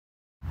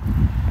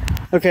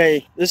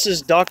Okay, this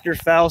is Dr.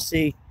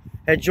 Fauci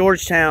at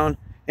Georgetown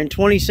in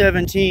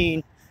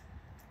 2017,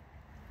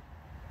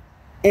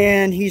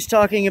 and he's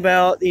talking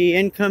about the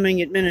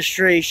incoming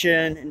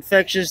administration,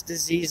 infectious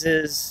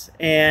diseases,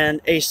 and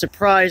a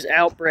surprise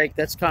outbreak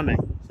that's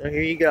coming. So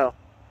here you go.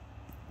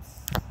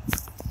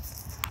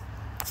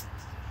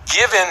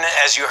 Given,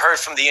 as you heard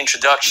from the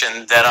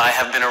introduction, that I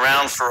have been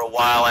around for a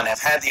while and have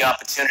had the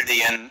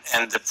opportunity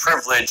and the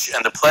privilege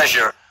and the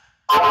pleasure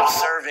of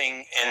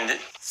serving in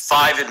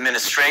 5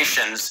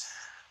 administrations,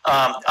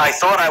 I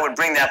thought I would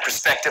bring that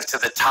perspective to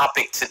the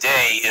topic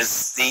today,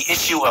 is the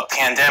issue of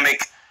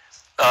pandemic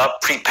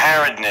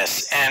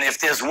preparedness. And if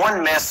there's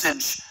one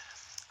message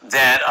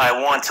that I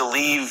want to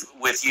leave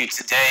with you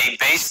today,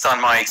 based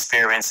on my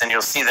experience, and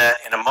you'll see that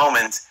in a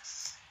moment,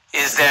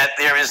 is that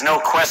there is no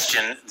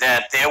question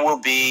that there will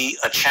be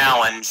a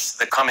challenge,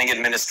 the coming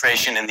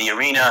administration, in the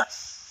arena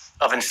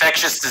of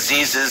infectious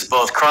diseases,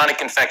 both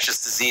chronic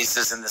infectious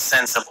diseases in the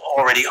sense of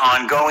already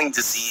ongoing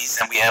disease,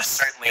 and we have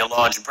certainly a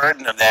large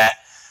burden of that,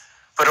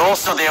 but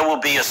also there will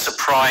be a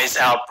surprise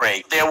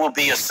outbreak. There will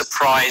be a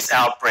surprise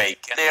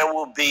outbreak. There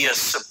will be a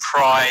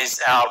surprise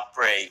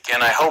outbreak.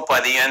 And I hope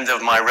by the end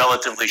of my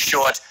relatively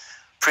short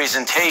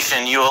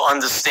presentation, you'll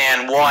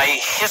understand why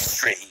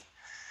history,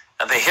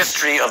 the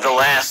history of the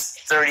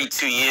last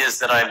 32 years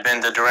that I've been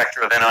the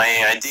director of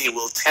NIAID,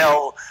 will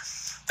tell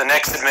the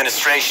next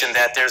administration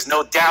that there's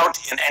no doubt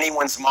in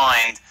anyone's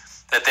mind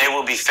that they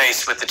will be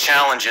faced with the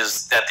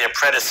challenges that their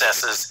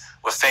predecessors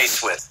were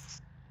faced with.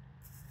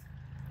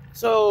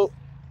 So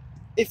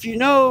if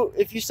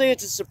you say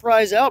it's a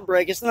surprise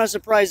outbreak, it's not a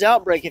surprise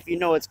outbreak if you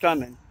know it's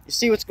coming. You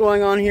see what's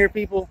going on here,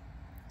 people?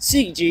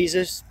 Seek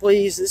Jesus,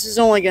 please. This is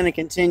only going to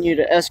continue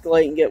to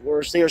escalate and get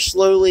worse. They are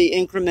slowly,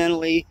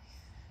 incrementally,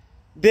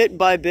 bit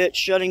by bit,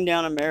 shutting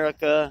down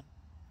America.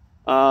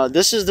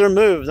 This is their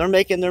move. They're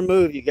making their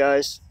move, you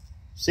guys.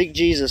 Seek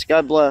Jesus.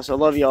 God bless. I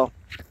love y'all.